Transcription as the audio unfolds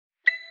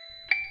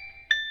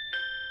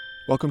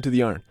Welcome to The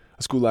Yarn,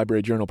 a school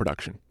library journal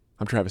production.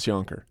 I'm Travis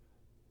Yonker.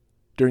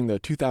 During the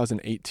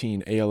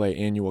 2018 ALA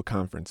Annual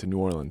Conference in New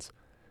Orleans,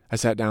 I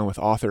sat down with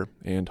author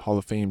and Hall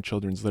of Fame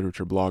children's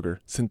literature blogger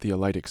Cynthia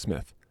Leitich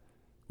Smith.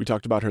 We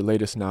talked about her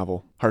latest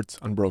novel, Hearts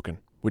Unbroken,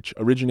 which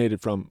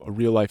originated from a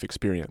real-life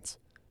experience.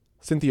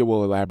 Cynthia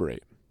will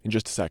elaborate in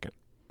just a second.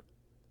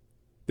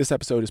 This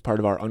episode is part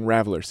of our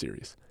Unraveler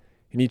series.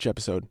 In each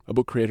episode, a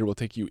book creator will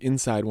take you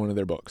inside one of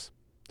their books.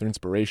 Their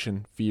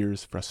inspiration,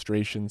 fears,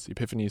 frustrations,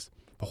 epiphanies,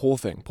 the whole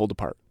thing pulled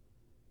apart.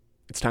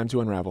 It's time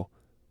to unravel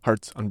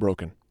Hearts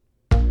Unbroken.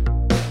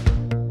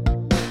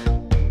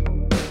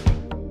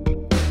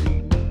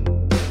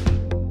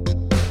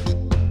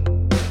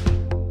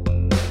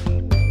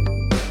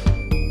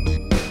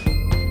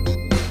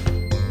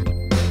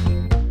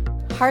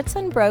 Hearts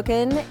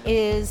Unbroken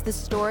is the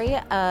story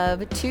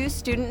of two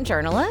student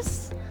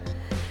journalists,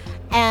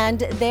 and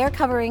they're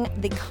covering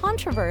the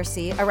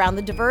controversy around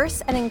the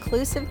diverse and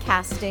inclusive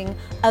casting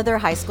of their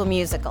high school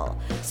musical.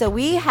 So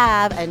we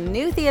have a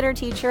new theater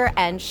teacher,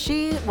 and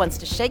she wants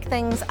to shake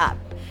things up.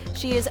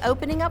 She is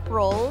opening up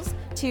roles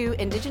to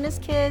Indigenous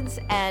kids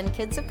and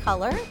kids of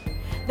color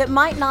that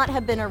might not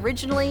have been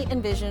originally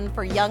envisioned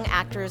for young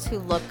actors who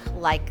look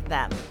like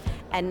them.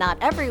 And not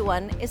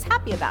everyone is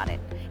happy about it.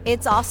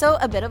 It's also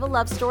a bit of a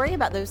love story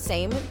about those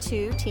same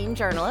two teen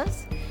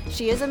journalists.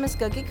 She is a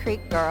Muskogee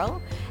Creek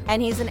girl,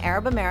 and he's an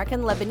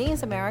Arab-American,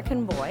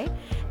 Lebanese-American boy.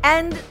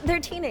 And they're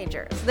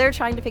teenagers. They're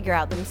trying to figure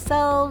out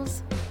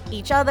themselves,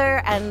 each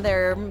other, and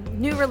their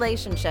new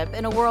relationship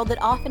in a world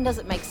that often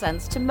doesn't make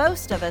sense to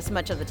most of us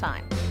much of the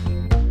time.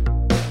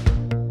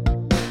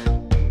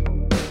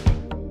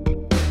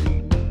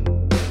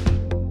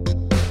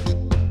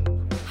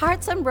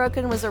 Hearts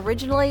Unbroken was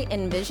originally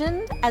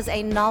envisioned as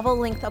a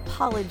novel-length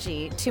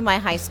apology to my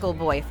high school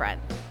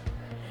boyfriend.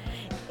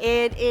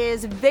 It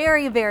is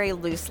very, very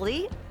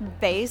loosely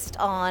based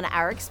on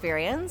our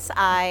experience.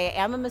 I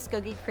am a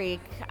Muskogee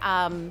Creek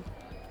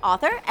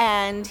author,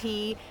 and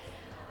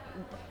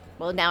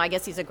now I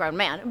guess he's a grown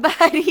man,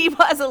 but he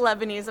was a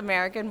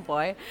Lebanese-American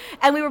boy,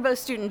 and we were both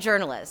student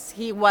journalists.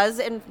 He was,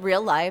 in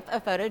real life,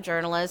 a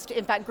photojournalist.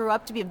 In fact, grew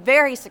up to be a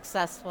very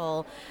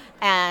successful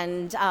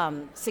and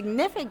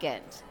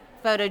significant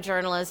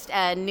photojournalist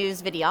and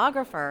news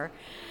videographer.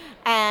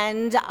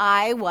 And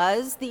I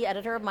was the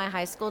editor of my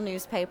high school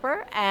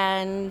newspaper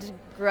and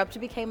grew up to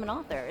become an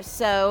author.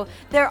 So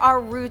there are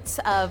roots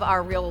of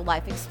our real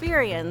life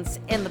experience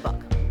in the book.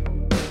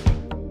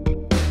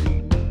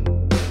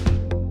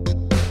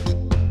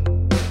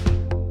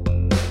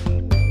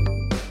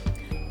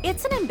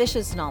 It's an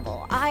ambitious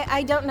novel.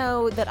 I don't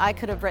know that I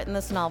could have written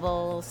this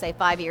novel, say,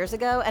 5 years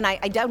ago, and I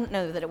don't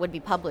know that it would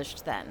be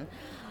published then.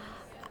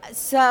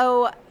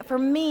 So for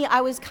me, I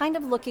was kind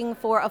of looking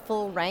for a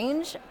full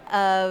range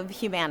of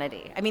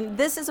humanity. I mean,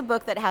 this is a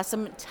book that has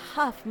some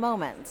tough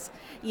moments.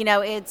 You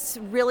know, it's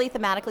really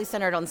thematically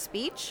centered on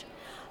speech,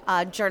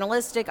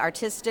 journalistic,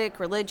 artistic,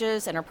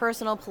 religious,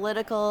 interpersonal,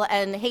 political,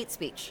 and hate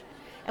speech.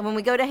 And when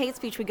we go to hate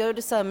speech, we go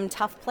to some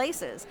tough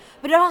places.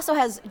 But it also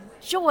has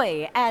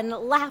joy and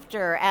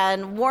laughter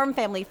and warm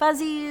family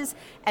fuzzies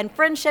and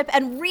friendship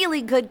and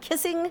really good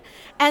kissing.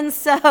 And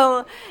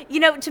so, you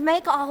know, to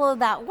make all of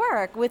that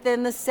work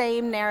within the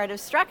same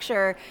narrative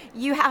structure,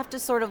 you have to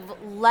sort of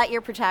let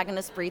your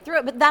protagonist breathe through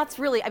it. But that's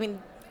really, I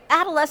mean,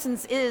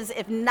 adolescence is,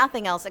 if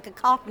nothing else, a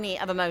cacophony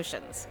of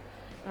emotions,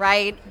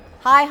 right?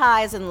 High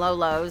highs and low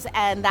lows.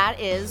 And that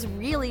is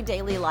really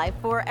daily life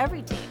for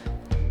every teen.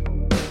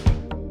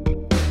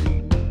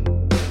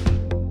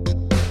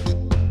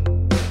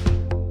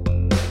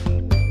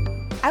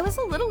 I was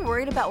a little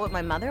worried about what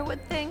my mother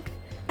would think.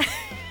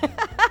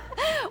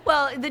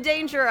 Well, the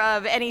danger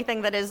of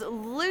anything that is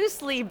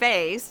loosely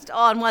based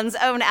on one's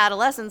own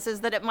adolescence is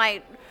that it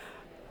might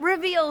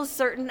reveal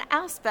certain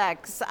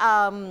aspects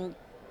that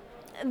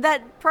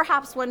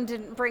perhaps one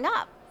didn't bring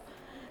up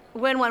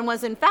when one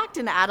was in fact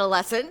an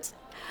adolescent.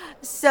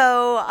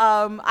 So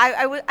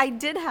I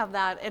did have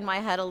that in my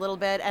head a little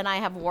bit, and I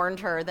have warned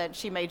her that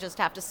she may just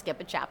have to skip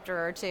a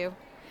chapter or two.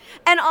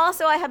 And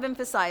also I have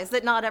emphasized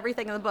that not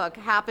everything in the book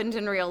happened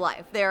in real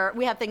life.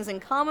 We have things in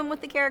common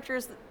with the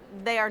characters.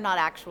 They are not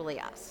actually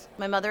us.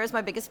 My mother is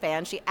my biggest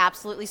fan. She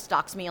absolutely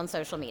stalks me on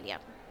social media.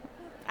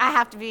 I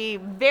have to be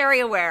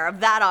very aware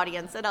of that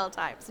audience at all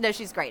times. No,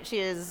 she's great. She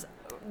is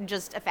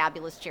just a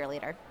fabulous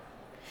cheerleader.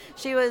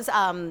 She was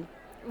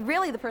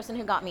really the person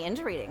who got me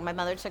into reading. My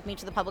mother took me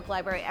to the public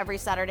library every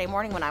Saturday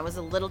morning when I was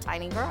a little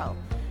tiny girl,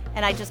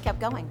 and I just kept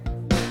going.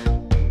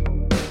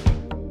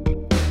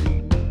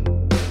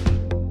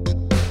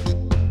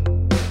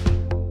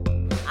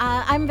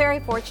 I'm very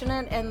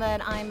fortunate in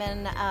that I'm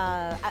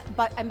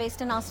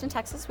based in Austin,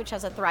 Texas, which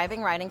has a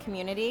thriving writing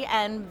community,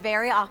 and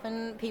very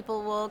often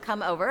people will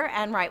come over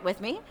and write with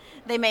me.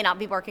 They may not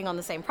be working on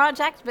the same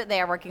project, but they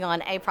are working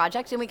on a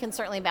project, and we can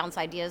certainly bounce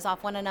ideas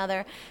off one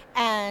another.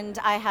 And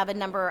I have a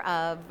number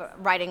of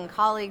writing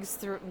colleagues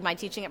through my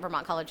teaching at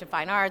Vermont College of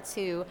Fine Arts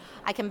who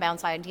I can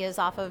bounce ideas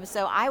off of.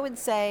 So I would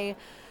say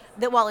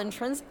that while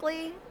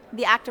intrinsically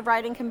the act of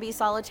writing can be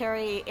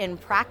solitary, in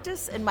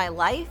practice, in my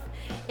life,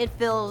 it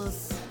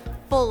feels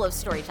full of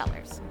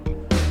storytellers.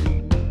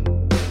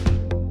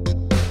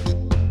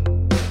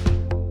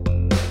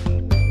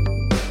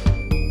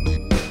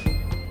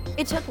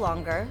 It took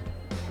longer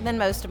than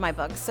most of my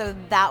books, so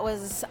that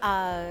was,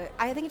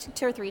 I think it took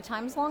 2 or 3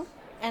 times long.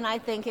 And I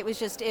think it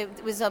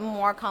was a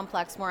more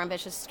complex, more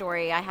ambitious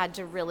story. I had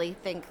to really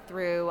think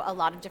through a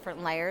lot of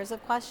different layers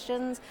of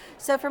questions.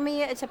 So for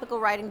me, a typical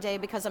writing day,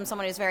 because I'm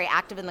someone who's very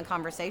active in the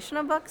conversation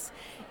of books,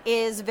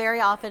 is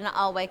very often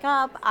I'll wake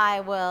up,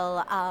 I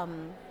will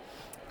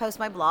post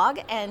my blog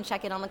and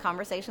check in on the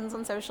conversations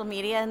on social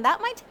media, and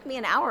that might take me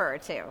an hour or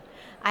 2.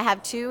 I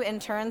have 2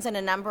 interns and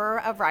a number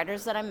of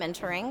writers that I'm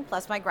mentoring,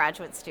 plus my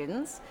graduate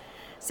students.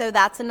 So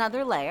that's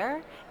another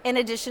layer, in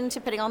addition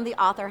to putting on the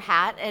author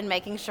hat and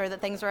making sure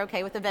that things are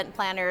okay with event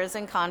planners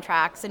and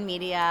contracts and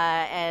media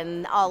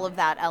and all of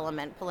that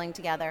element pulling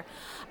together.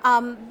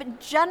 But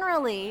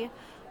generally,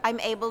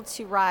 I'm able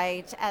to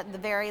write at the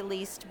very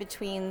least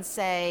between,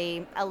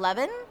 say,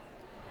 11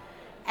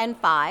 and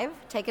 5,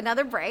 take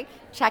another break,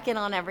 check in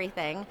on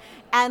everything.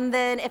 And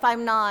then if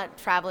I'm not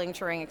traveling,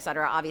 touring,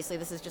 etc., obviously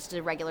this is just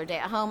a regular day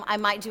at home, I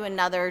might do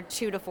another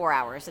 2 to 4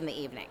 hours in the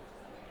evening.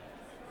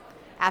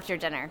 After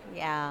dinner,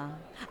 yeah.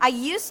 I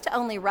used to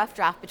only rough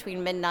draft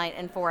between midnight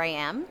and 4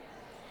 a.m.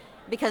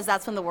 because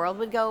that's when the world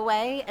would go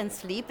away and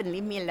sleep and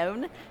leave me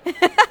alone.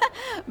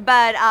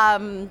 But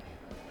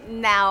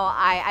now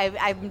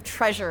I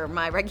treasure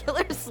my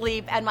regular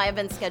sleep, and my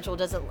event schedule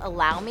doesn't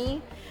allow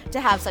me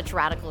to have such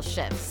radical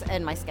shifts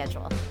in my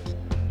schedule.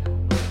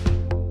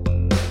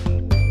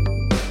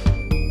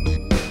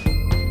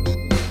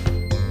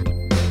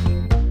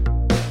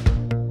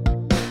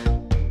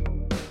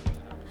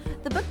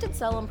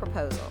 Sell and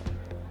proposal.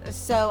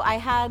 So I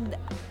had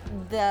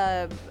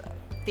the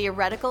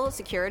theoretical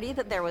security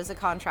that there was a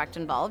contract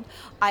involved.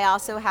 I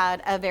also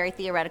had a very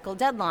theoretical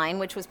deadline,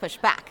 which was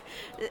pushed back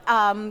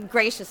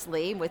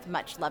graciously, with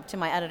much love to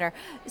my editor.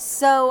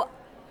 So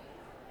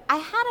I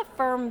had a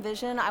firm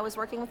vision. I was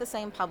working with the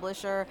same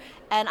publisher,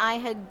 and I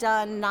had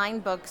done 9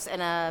 books in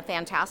a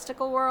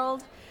fantastical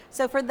world.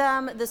 So for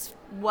them, this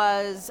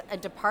was a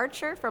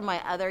departure from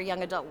my other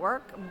young adult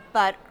work,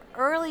 but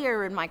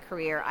earlier in my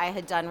career, I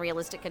had done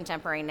realistic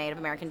contemporary Native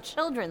American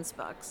children's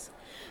books.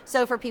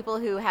 So for people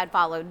who had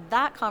followed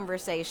that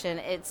conversation,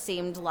 it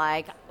seemed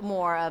like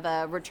more of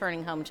a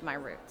returning home to my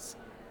roots.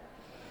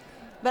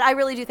 But I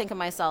really do think of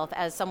myself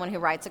as someone who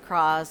writes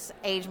across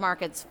age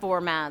markets,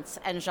 formats,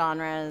 and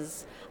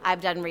genres. I've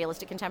done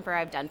realistic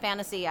contemporary, I've done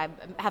fantasy, I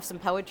have some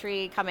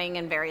poetry coming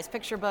in various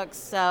picture books,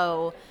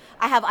 so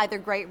I have either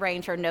great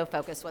range or no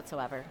focus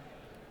whatsoever.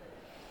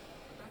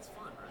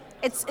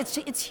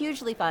 It's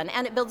hugely fun,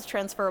 and it builds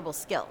transferable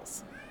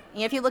skills.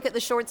 If you look at the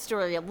short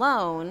story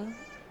alone,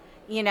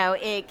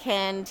 it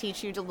can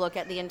teach you to look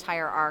at the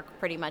entire arc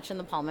pretty much in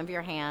the palm of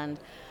your hand.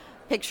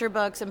 Picture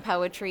books and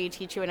poetry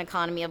teach you an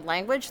economy of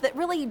language that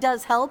really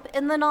does help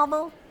in the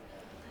novel.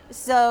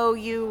 So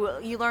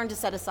you learn to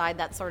set aside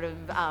that sort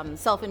of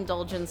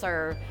self-indulgence,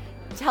 or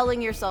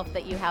telling yourself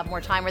that you have more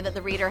time, or that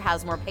the reader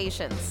has more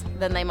patience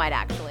than they might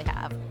actually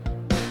have.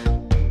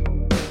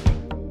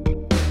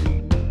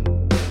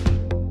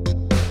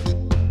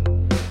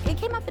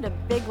 In a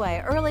big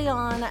way. Early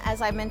on,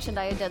 as I mentioned,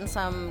 I had done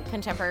some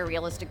contemporary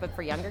realistic book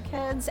for younger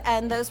kids,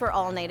 and those were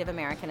all Native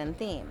American in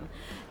theme.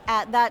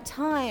 At that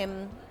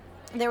time,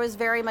 there was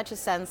very much a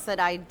sense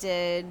that I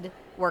did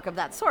work of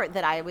that sort,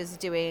 that I was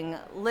doing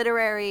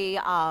literary,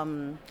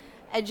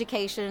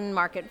 education,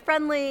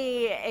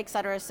 market-friendly,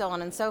 etc., so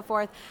on and so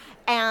forth.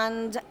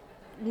 And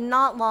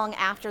not long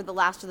after the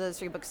last of those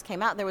 3 books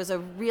came out, there was a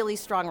really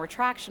strong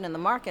retraction in the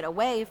market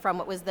away from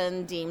what was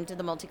then deemed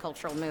the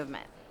multicultural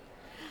movement.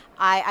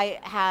 I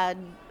had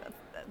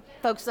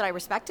folks that I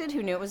respected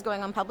who knew it was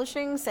going on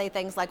publishing say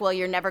things like, well,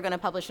 you're never going to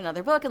publish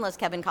another book unless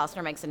Kevin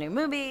Costner makes a new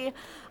movie.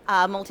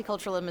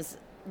 Multiculturalism is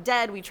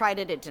dead. We tried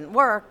it. It didn't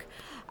work.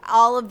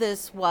 All of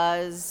this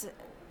was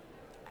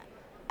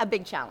a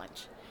big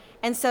challenge.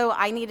 And so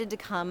I needed to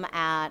come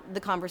at the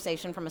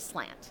conversation from a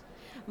slant.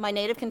 My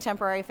native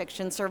contemporary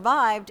fiction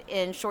survived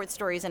in short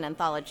stories and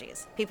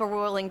anthologies. People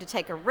were willing to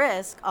take a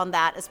risk on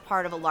that as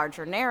part of a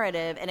larger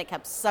narrative, and it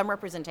kept some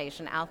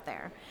representation out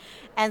there.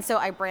 And so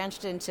I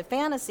branched into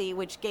fantasy,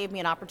 which gave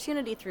me an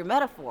opportunity through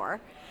metaphor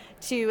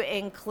to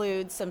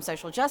include some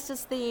social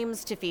justice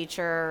themes, to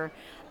feature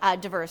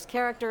diverse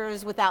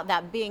characters without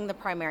that being the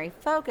primary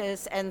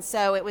focus. And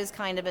so it was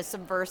kind of a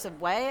subversive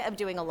way of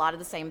doing a lot of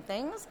the same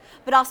things,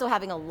 but also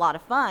having a lot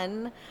of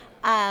fun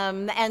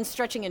and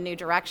stretching in new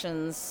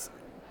directions,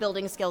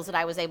 building skills that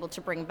I was able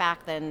to bring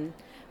back then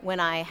when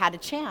I had a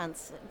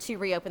chance to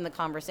reopen the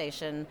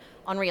conversation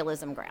on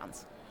realism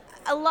grounds.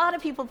 A lot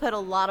of people put a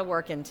lot of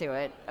work into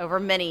it over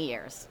many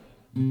years.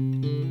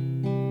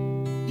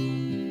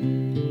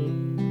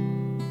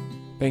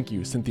 Thank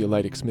you, Cynthia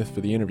Leitich Smith,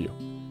 for the interview.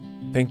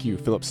 Thank you,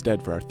 Philip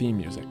Stead, for our theme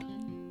music.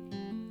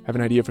 Have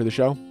an idea for the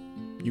show?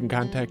 You can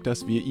contact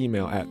us via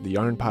email at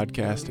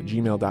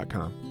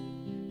theyarnpodcast@gmail.com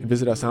and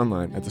visit us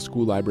online at the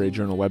School Library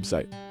Journal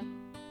website.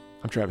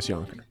 I'm Travis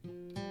Yonker.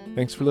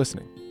 Thanks for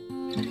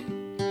listening.